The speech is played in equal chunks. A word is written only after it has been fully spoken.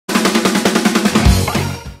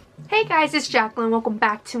Hey guys, it's Jacqueline. Welcome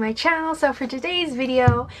back to my channel. So for today's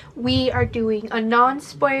video, we are doing a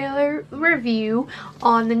non-spoiler review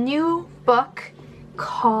on the new book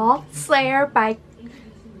called SLAYER by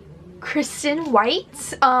Kiersten White.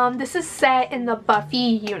 This is set in the Buffy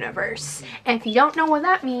universe. And if you don't know what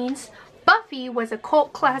that means, Buffy was a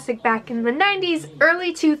cult classic back in the 90s,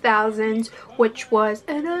 early 2000s, which was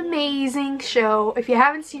an amazing show. If you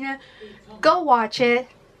haven't seen it, go watch it.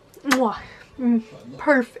 Mwah.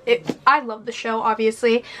 Perfect. I love the show,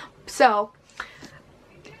 obviously. So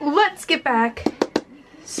let's get back.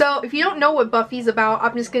 So if you don't know what Buffy's about,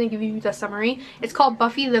 I'm just going to give you the summary. It's called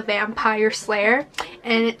Buffy the Vampire Slayer,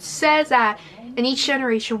 and it says that in each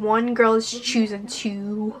generation one girl is chosen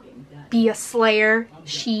to be a slayer.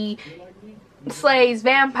 She slays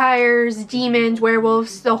vampires, demons,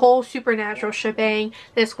 werewolves, the whole supernatural shebang.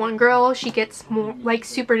 This one girl, she gets more like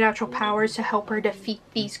supernatural powers to help her defeat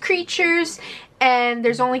these creatures, and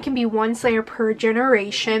there's only can be one slayer per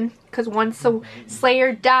generation, because once the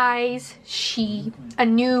slayer dies, a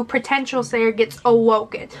new potential slayer gets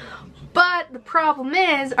awoken. But the problem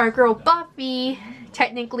is, our girl Buffy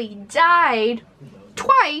technically died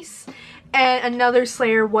twice, and another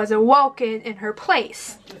slayer was awoken in her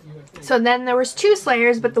place. So then there was two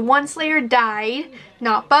slayers, but the one slayer died,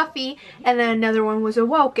 not Buffy, and then another one was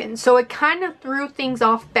awoken. So it kind of threw things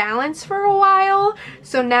off balance for a while.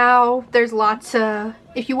 So now there's lots of,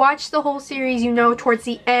 if you watch the whole series, you know towards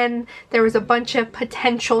the end there was a bunch of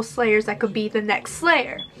potential slayers that could be the next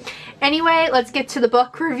slayer. Anyway, let's get to the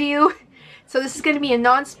book review. So this is going to be a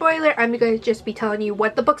non-spoiler. I'm going to just be telling you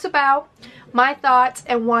what the book's about, my thoughts,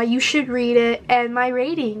 and why you should read it, and my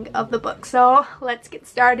rating of the book. So let's get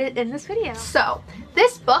started in this video. So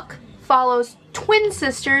this book follows twin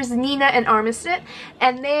sisters, Nina and Armistead,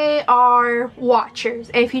 and they are watchers.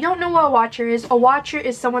 And if you don't know what a watcher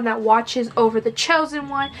is someone that watches over the chosen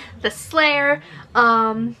one, the slayer.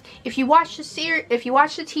 If you watch the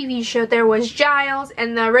TV show, there was Giles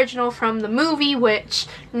and the original from the movie, which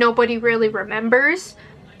nobody really remembers.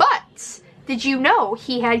 But did you know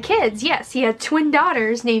he had kids? Yes, he had twin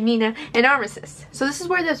daughters named Nina and Armistead. So this is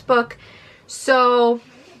where this book, so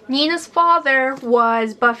Nina's father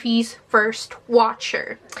was Buffy's first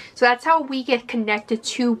watcher. So that's how we get connected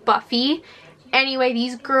to Buffy. Anyway,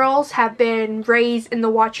 these girls have been raised in the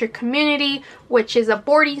Watcher community, which is a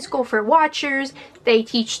boarding school for Watchers. They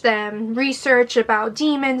teach them research about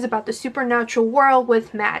demons, about the supernatural world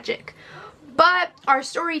with magic. But our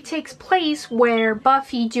story takes place where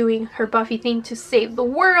Buffy, doing her Buffy thing to save the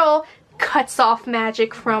world, cuts off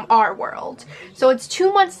magic from our world. So it's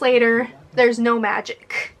 2 months later, there's no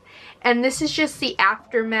magic. And this is just the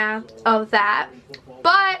aftermath of that.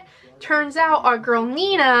 But turns out our girl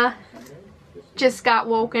Nina just got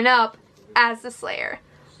woken up as the Slayer.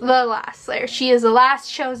 The last Slayer. She is the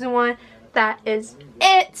last chosen one. That is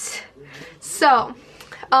it. So,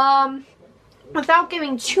 without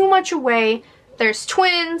giving too much away, there's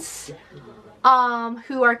twins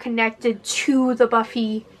who are connected to the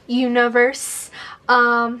Buffy universe.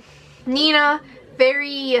 Nina,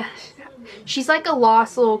 she's like a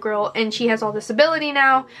lost little girl, and she has all this ability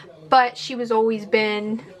now, but she was always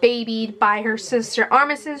been babied by her sister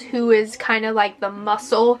Armistead, who is kind of like the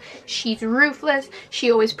muscle. She's ruthless. She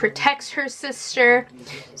always protects her sister.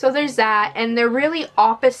 So there's that, and they're really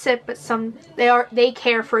opposite, but they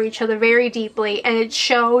care for each other very deeply, and it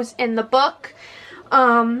shows in the book.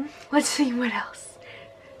 Let's see what else.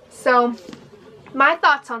 So my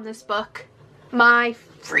thoughts on this book.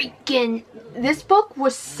 This book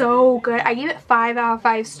was so good. I gave it 5 out of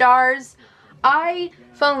 5 stars. I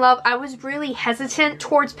fell in love. I was really hesitant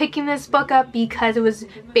towards picking this book up because it was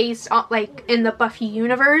based on in the Buffy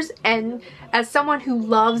universe, and as someone who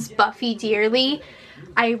loves Buffy dearly,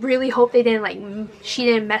 I really hope they didn't she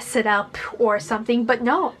didn't mess it up or something. But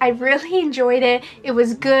no, I really enjoyed it. It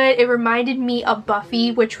was good. It reminded me of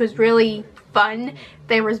Buffy, which was really fun.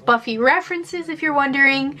 There was Buffy references, if you're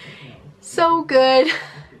wondering. So good.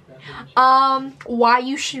 Why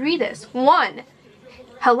you should read this. 1,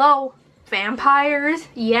 hello, vampires,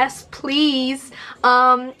 yes please.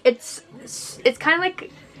 It's kind of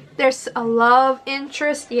like there's a love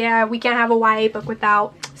interest. Yeah, we can't have a YA book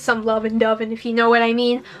without some love and dovin', if you know what I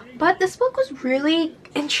mean. But this book was really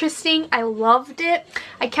interesting. I loved it.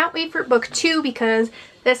 I can't wait for book 2 because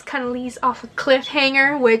this kind of leaves off a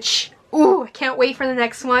cliffhanger, which, ooh, I can't wait for the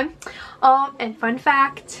next one. And fun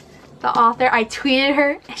fact, the author, I tweeted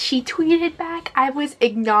her and she tweeted back. I was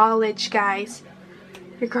acknowledged, guys.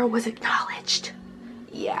 Your girl was acknowledged.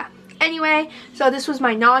 Yeah. Anyway, so this was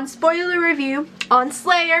my non-spoiler review on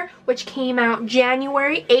SLAYER, which came out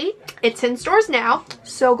January 8th. It's in stores now,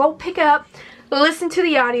 so go pick it up. listen to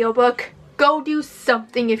the audiobook. Go do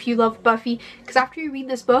something if you love Buffy, because after you read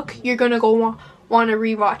this book, you're gonna go want to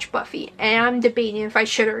rewatch Buffy, and I'm debating if I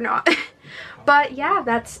should or not. But yeah,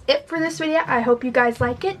 that's it for this video. I hope you guys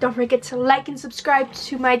like it. Don't forget to like and subscribe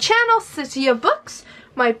to my channel, City of Books.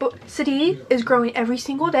 My book city is growing every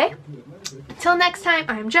single day. Until next time,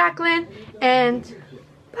 I'm Jacqueline, and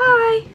bye!